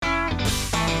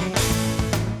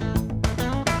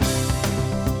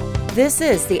This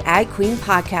is the Ag Queen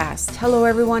Podcast. Hello,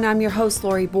 everyone. I'm your host,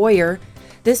 Lori Boyer.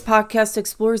 This podcast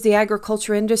explores the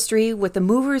agriculture industry with the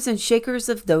movers and shakers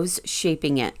of those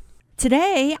shaping it.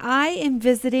 Today, I am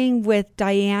visiting with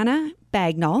Diana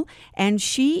Bagnall, and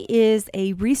she is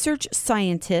a research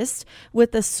scientist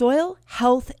with the Soil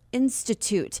Health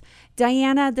Institute.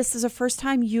 Diana, this is the first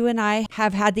time you and I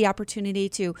have had the opportunity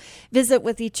to visit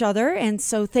with each other, and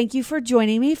so thank you for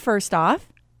joining me first off.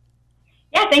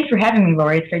 Yeah, thanks for having me,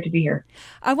 Lori. It's great to be here.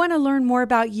 I want to learn more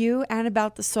about you and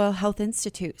about the Soil Health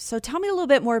Institute. So tell me a little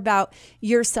bit more about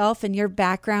yourself and your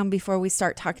background before we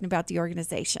start talking about the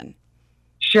organization.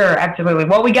 Sure, absolutely.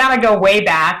 Well, we got to go way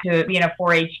back to being a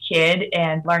 4-H kid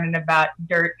and learning about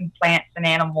dirt and plants and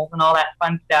animals and all that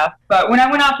fun stuff. But when I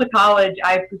went off to college,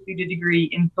 I pursued a degree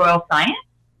in soil science.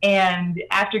 And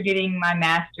after getting my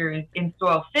master's in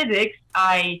soil physics,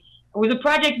 I was a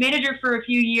project manager for a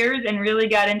few years and really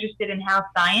got interested in how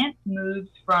science moves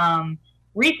from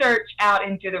research out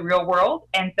into the real world.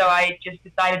 And so I just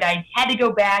decided I had to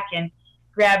go back and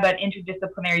grab an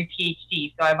interdisciplinary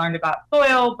PhD. So I learned about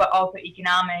soil, but also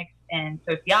economics and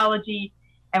sociology.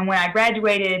 And when I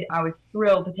graduated, I was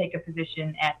thrilled to take a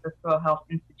position at the Soil Health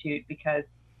Institute because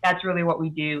that's really what we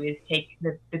do, is take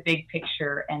the big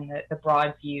picture and the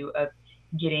broad view of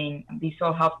getting these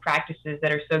soil health practices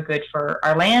that are so good for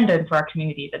our land and for our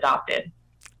communities adopted.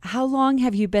 How long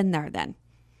have you been there then?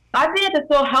 I've been at the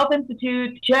Soil Health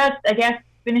Institute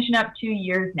finishing up 2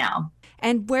 years now.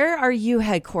 And where are you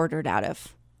headquartered out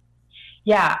of?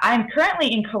 Yeah, I'm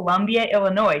currently in Columbia,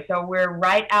 Illinois. So we're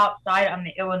right outside on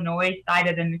the Illinois side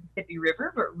of the Mississippi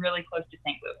River, but really close to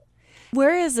St. Louis.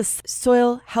 Where is the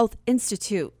Soil Health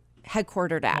Institute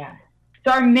headquartered at? Yeah.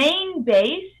 So our main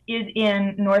base is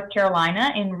in North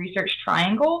Carolina in Research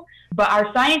Triangle, but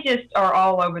our scientists are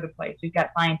all over the place. We've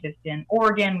got scientists in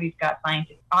Oregon, we've got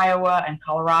scientists in Iowa and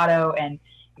Colorado, and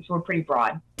so we're pretty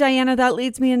broad. Diana, that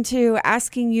leads me into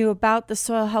asking you about the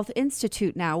Soil Health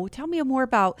Institute now. Tell me more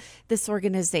about this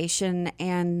organization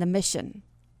and the mission.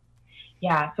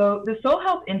 Yeah, so the Soil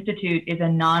Health Institute is a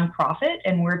nonprofit,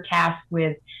 and we're tasked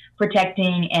with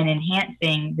protecting and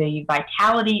enhancing the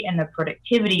vitality and the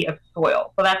productivity of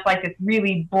soil. So that's like this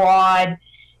really broad,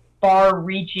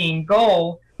 far-reaching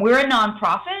goal. We're a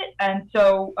nonprofit, and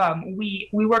so we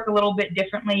work a little bit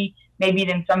differently maybe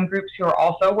than some groups who are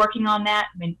also working on that.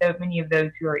 I mean, many of those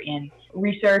who are in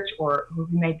research or who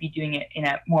may be doing it in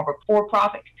a more of a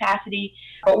for-profit capacity.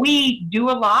 But we do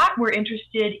a lot. We're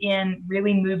interested in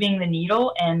really moving the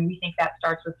needle, and we think that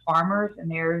starts with farmers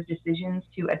and their decisions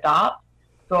to adopt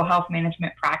soil health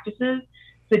management practices.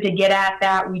 So to get at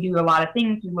that, we do a lot of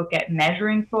things. We look at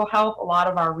measuring soil health. A lot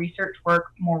of our research work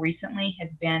more recently has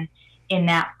been in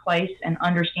that place and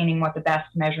understanding what the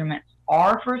best measurements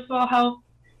are for soil health,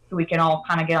 so we can all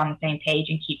kind of get on the same page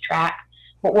and keep track.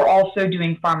 But we're also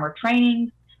doing farmer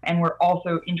trainings, and we're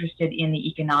also interested in the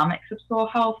economics of soil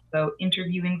health, so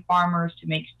interviewing farmers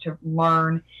to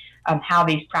learn how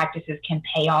these practices can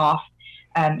pay off.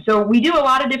 So we do a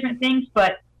lot of different things,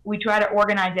 but we try to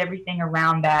organize everything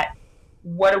around that.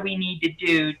 What do we need to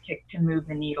do to move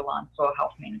the needle on soil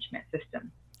health management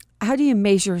systems? How do you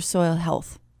measure soil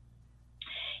health?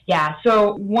 Yeah,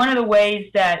 so one of the ways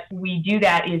that we do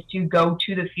that is to go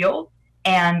to the field,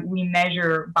 and we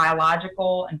measure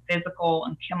biological and physical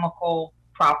and chemical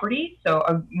properties.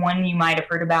 So one you might have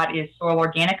heard about is soil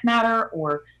organic matter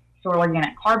or soil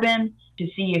organic carbon, to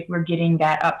see if we're getting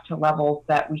that up to levels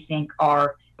that we think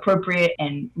are appropriate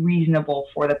and reasonable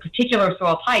for the particular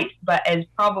soil type. But as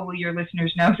probably your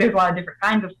listeners know, there's a lot of different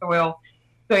kinds of soil.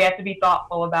 So you have to be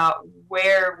thoughtful about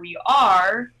where we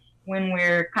are when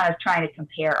we're kind of trying to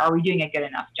compare, are we doing a good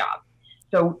enough job?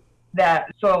 So the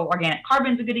soil organic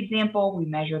carbon is a good example. We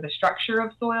measure the structure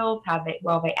of soils, how they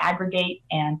aggregate,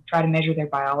 and try to measure their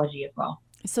biology as well.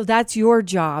 So that's your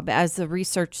job as a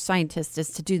research scientist, is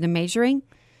to do the measuring?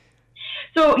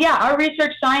 So yeah, our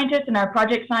research scientists and our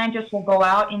project scientists will go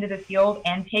out into the field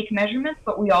and take measurements,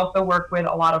 but we also work with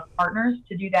a lot of partners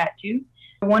to do that too.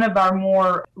 One of our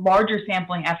more larger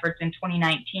sampling efforts in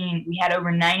 2019, we had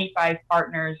over 95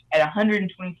 partners at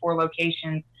 124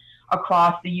 locations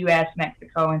across the U.S.,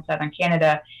 Mexico, and southern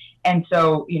Canada. And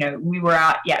so, we were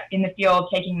out, in the field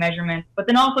taking measurements, but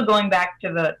then also going back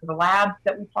to the labs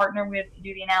that we partner with to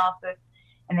do the analysis,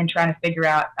 and then trying to figure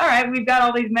out, all right, we've got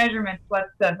all these measurements,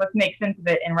 let's make sense of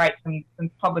it and write some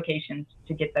publications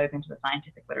to get those into the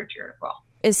scientific literature as well.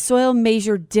 Is soil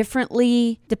measured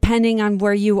differently depending on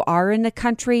where you are in the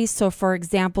country? So, for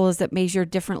example, is it measured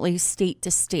differently state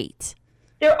to state?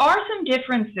 There are some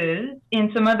differences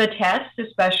in some of the tests,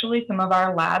 especially some of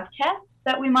our lab tests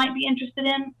that we might be interested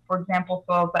in. For example,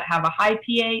 soils that have a high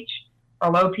pH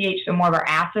or low pH, so more of our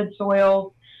acid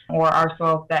soils or our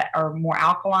soils that are more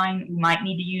alkaline, we might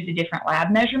need to use a different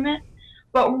lab measurement.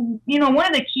 But, one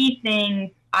of the key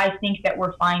things I think that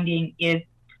we're finding is,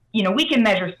 we can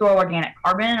measure soil organic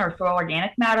carbon or soil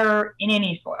organic matter in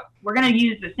any soil. We're going to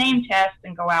use the same test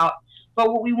and go out.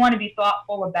 But what we want to be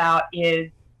thoughtful about is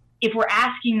if we're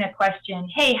asking the question,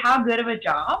 hey, how good of a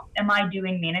job am I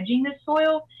doing managing this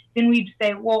soil? Then we'd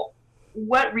say, well,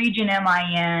 what region am I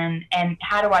in and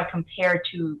how do I compare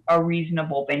to a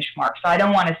reasonable benchmark? So I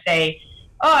don't want to say,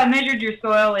 oh, I measured your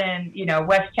soil in,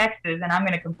 West Texas and I'm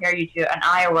going to compare you to an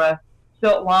Iowa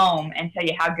silt loam and tell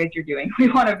you how good you're doing. We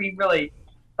want to be really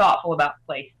thoughtful about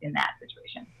place in that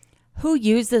situation. Who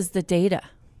uses the data?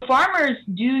 Farmers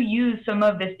do use some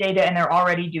of this data and they're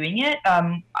already doing it.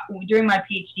 During my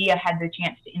PhD, I had the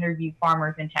chance to interview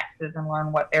farmers in Texas and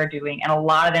learn what they're doing. And a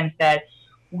lot of them said,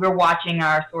 we're watching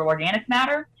our soil organic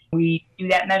matter. We do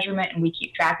that measurement and we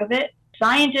keep track of it.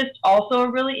 Scientists also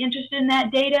are really interested in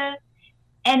that data.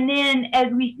 And then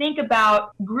as we think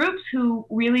about groups who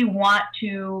really want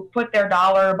to put their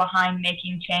dollar behind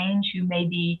making change, who may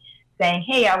be saying,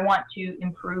 hey, I want to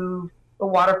improve the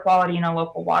water quality in a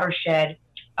local watershed,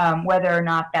 whether or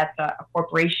not that's a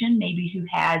corporation maybe who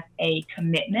has a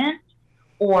commitment,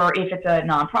 or if it's a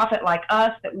nonprofit like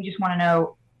us that we just want to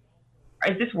know,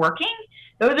 is this working?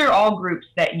 Those are all groups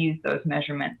that use those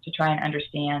measurements to try and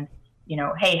understand,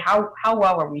 hey, how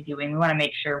well are we doing? We want to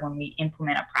make sure when we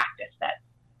implement a practice that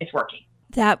it's working.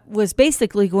 That was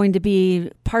basically going to be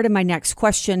part of my next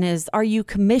question is, are you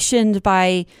commissioned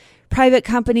by private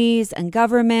companies and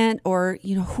government, or,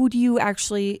 who do you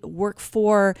actually work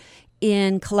for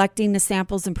in collecting the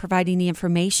samples and providing the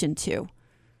information to?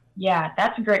 Yeah,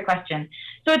 that's a great question.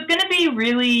 So it's going to be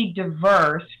really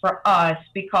diverse for us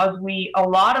because a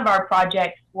lot of our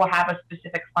projects will have a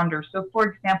specific funder. So for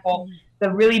example,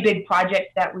 the really big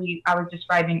project that I was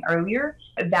describing earlier,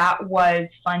 that was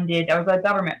a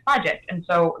government project. And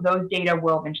so those data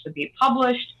will eventually be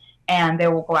published and they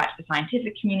will go out to the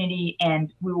scientific community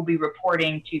and we will be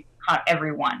reporting to kind of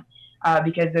everyone.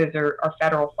 Because those are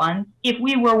federal funds. If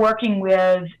we were working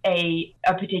with a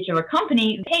particular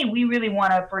company, hey, we really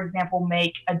want to, for example,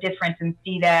 make a difference and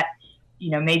see that,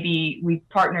 maybe we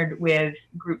partnered with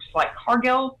groups like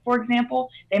Cargill, for example,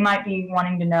 they might be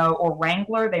wanting to know, or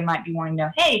Wrangler, they might be wanting to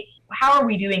know, hey, how are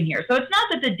we doing here? So it's not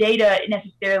that the data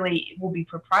necessarily will be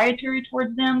proprietary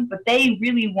towards them, but they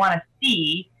really want to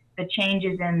see the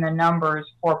changes in the numbers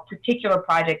for a particular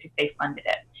project if they funded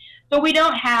it. So we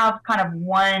don't have kind of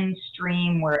one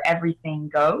stream where everything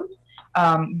goes,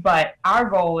 but our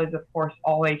goal is, of course,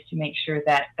 always to make sure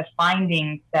that the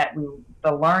findings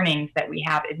the learnings that we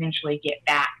have eventually get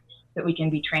back, so that we can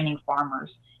be training farmers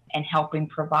and helping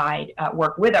provide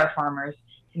work with our farmers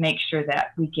to make sure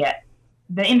that we get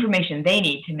the information they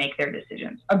need to make their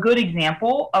decisions. A good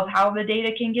example of how the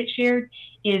data can get shared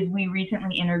is we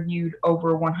recently interviewed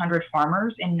over 100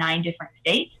 farmers in 9 different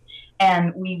states.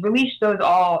 And we released those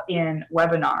all in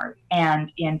webinars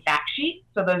and in fact sheets.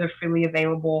 So those are freely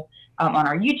available on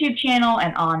our YouTube channel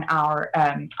and on our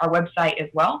website as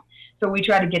well. So we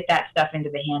try to get that stuff into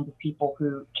the hands of people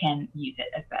who can use it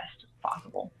as best as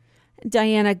possible.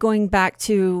 Diana, going back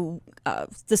to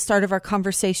the start of our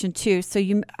conversation too. So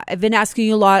I've been asking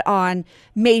you a lot on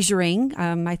measuring.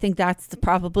 I think that's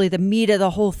probably the meat of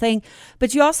the whole thing.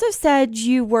 But you also said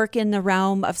you work in the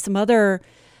realm of some other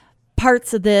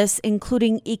parts of this,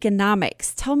 including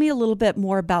economics. Tell me a little bit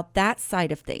more about that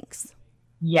side of things.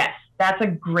 Yes, that's a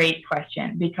great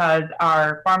question because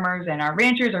our farmers and our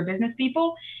ranchers are business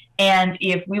people. And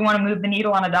if we want to move the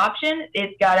needle on adoption,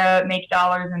 it's got to make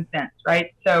dollars and cents, right?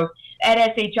 So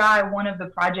at SHI, one of the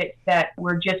projects that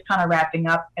we're just kind of wrapping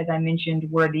up, as I mentioned,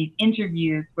 were these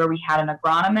interviews where we had an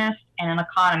agronomist and an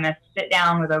economist sit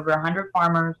down with over 100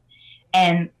 farmers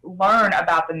and learn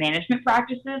about the management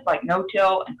practices like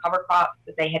no-till and cover crops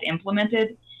that they had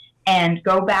implemented and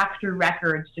go back through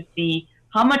records to see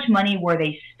how much money were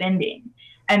they spending.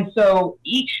 And so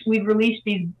we've released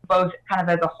these both kind of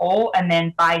as a whole and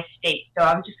then by state. So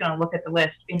I was just going to look at the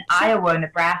list. In Iowa,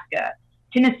 Nebraska,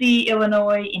 Tennessee,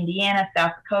 Illinois, Indiana,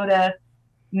 South Dakota,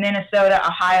 Minnesota,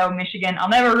 Ohio, Michigan. I'll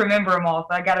never remember them all,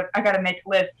 so I gotta make a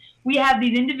list. We have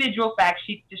these individual fact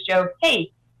sheets to show,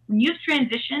 hey, when you've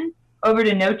transitioned over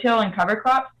to no-till and cover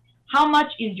crops, how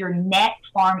much is your net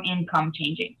farm income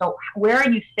changing? So where are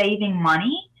you saving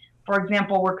money? For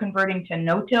example, we're converting to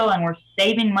no-till and we're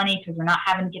saving money because we're not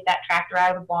having to get that tractor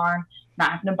out of the barn,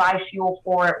 not having to buy fuel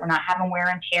for it, we're not having wear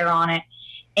and tear on it.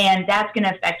 And that's going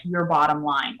to affect your bottom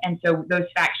line. And so those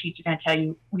fact sheets are going to tell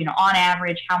you, on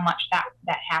average, how much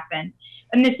that happened.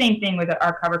 And the same thing with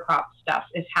our cover crop stuff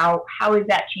is how is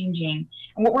that changing?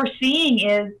 And what we're seeing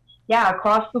is,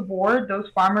 across the board, those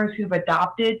farmers who've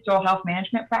adopted soil health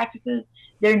management practices,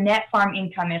 their net farm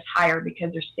income is higher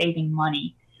because they're saving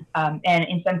money. And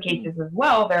in some cases as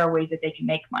well, there are ways that they can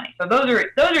make money. So those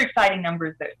are exciting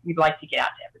numbers that we'd like to get out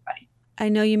to everybody. I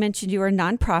know you mentioned you are a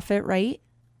nonprofit, right?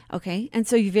 Okay. And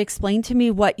so you've explained to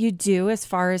me what you do as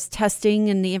far as testing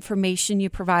and the information you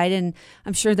provide. And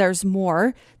I'm sure there's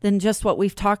more than just what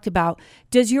we've talked about.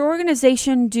 Does your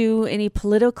organization do any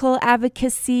political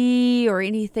advocacy or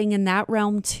anything in that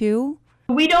realm too?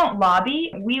 We don't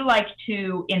lobby. We like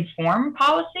to inform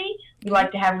policy. We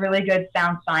like to have really good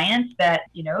sound science that,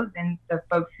 then the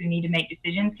folks who need to make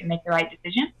decisions can make the right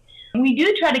decision. We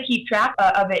do try to keep track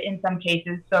of it in some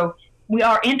cases. So we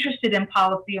are interested in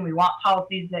policy and we want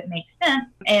policies that make sense.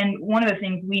 And one of the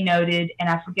things we noted, and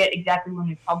I forget exactly when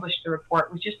we published the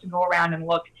report, was just to go around and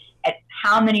look at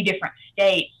how many different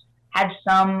states had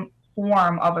some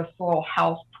form of a soil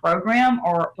health program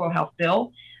or soil health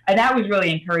bill. And that was really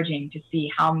encouraging to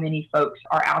see how many folks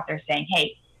are out there saying,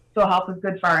 hey, soil health is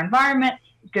good for our environment,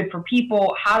 it's good for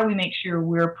people. How do we make sure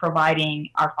we're providing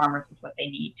our farmers with what they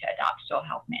need to adopt soil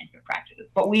health management practices?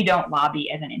 But we don't lobby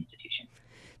as an institution.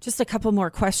 Just a couple more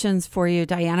questions for you,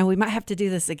 Diana. We might have to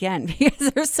do this again because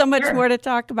there's so much more to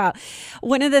talk about.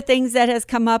 One of the things that has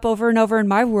come up over and over in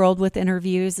my world with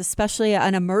interviews, especially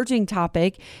an emerging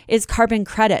topic, is carbon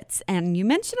credits. And you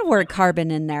mentioned the word carbon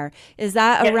in there. Is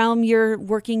that a realm you're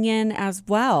working in as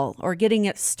well, or getting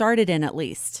it started in at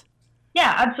least?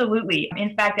 Yeah, absolutely.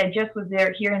 In fact, I just was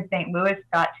here in St. Louis,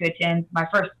 got to attend my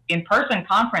first in-person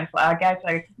conference,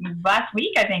 last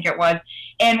week, I think it was.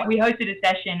 And we hosted a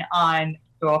session on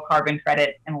soil carbon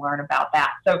credits and learn about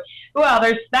that. So,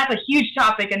 that's a huge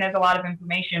topic and there's a lot of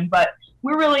information, but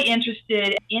we're really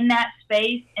interested in that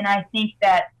space. And I think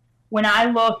that when I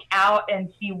look out and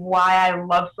see why I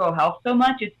love soil health so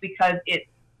much, it's because it's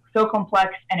so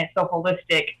complex and it's so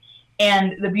holistic.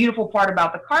 And the beautiful part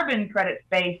about the carbon credit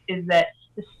space is that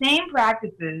the same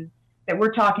practices that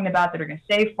we're talking about that are going to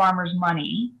save farmers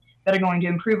money, that are going to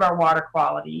improve our water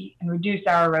quality and reduce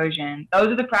our erosion, those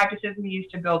are the practices we use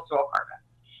to build soil carbon.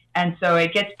 And so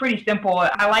it gets pretty simple.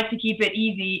 I like to keep it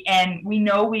easy. And we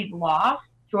know we've lost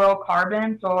soil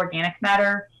carbon, soil organic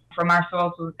matter from our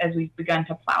soils as we've begun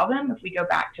to plow them, if we go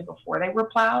back to before they were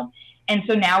plowed. And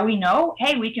so now we know,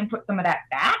 hey, we can put some of that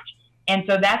back. And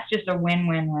so that's just a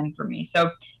win-win-win for me.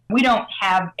 So we don't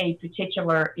have a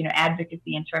particular,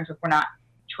 advocacy in terms of we're not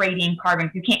trading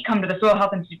carbon. You can't come to the Soil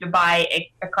Health Institute to buy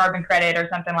a carbon credit or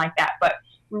something like that. But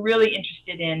we're really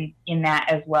interested in that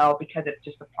as well because it's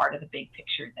just a part of the big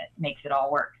picture that makes it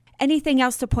all work. Anything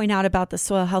else to point out about the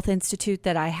Soil Health Institute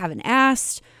that I haven't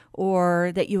asked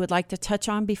or that you would like to touch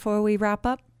on before we wrap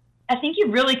up? I think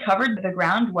you've really covered the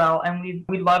ground well, and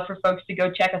we'd love for folks to go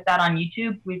check us out on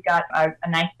YouTube. We've got a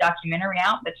nice documentary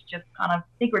out that's just I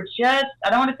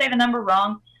don't want to say the number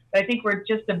wrong, but I think we're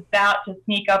just about to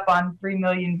sneak up on 3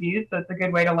 million views. So it's a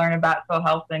good way to learn about soil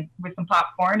health and with some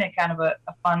popcorn and kind of a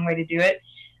fun way to do it.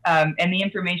 And the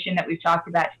information that we've talked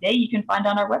about today, you can find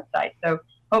on our website. So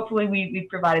hopefully we've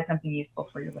provided something useful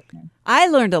for your listeners. I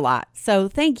learned a lot. So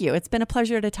thank you. It's been a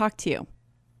pleasure to talk to you.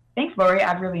 Thanks, Lori.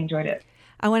 I've really enjoyed it.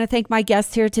 I want to thank my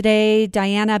guest here today,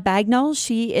 Diana Bagnall.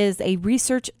 She is a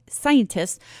research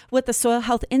scientist with the Soil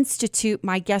Health Institute,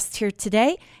 my guest here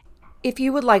today. If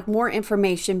you would like more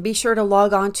information, be sure to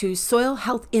log on to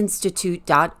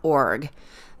soilhealthinstitute.org.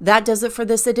 That does it for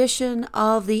this edition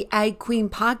of the Ag Queen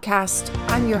podcast.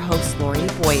 I'm your host, Lori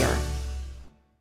Boyer.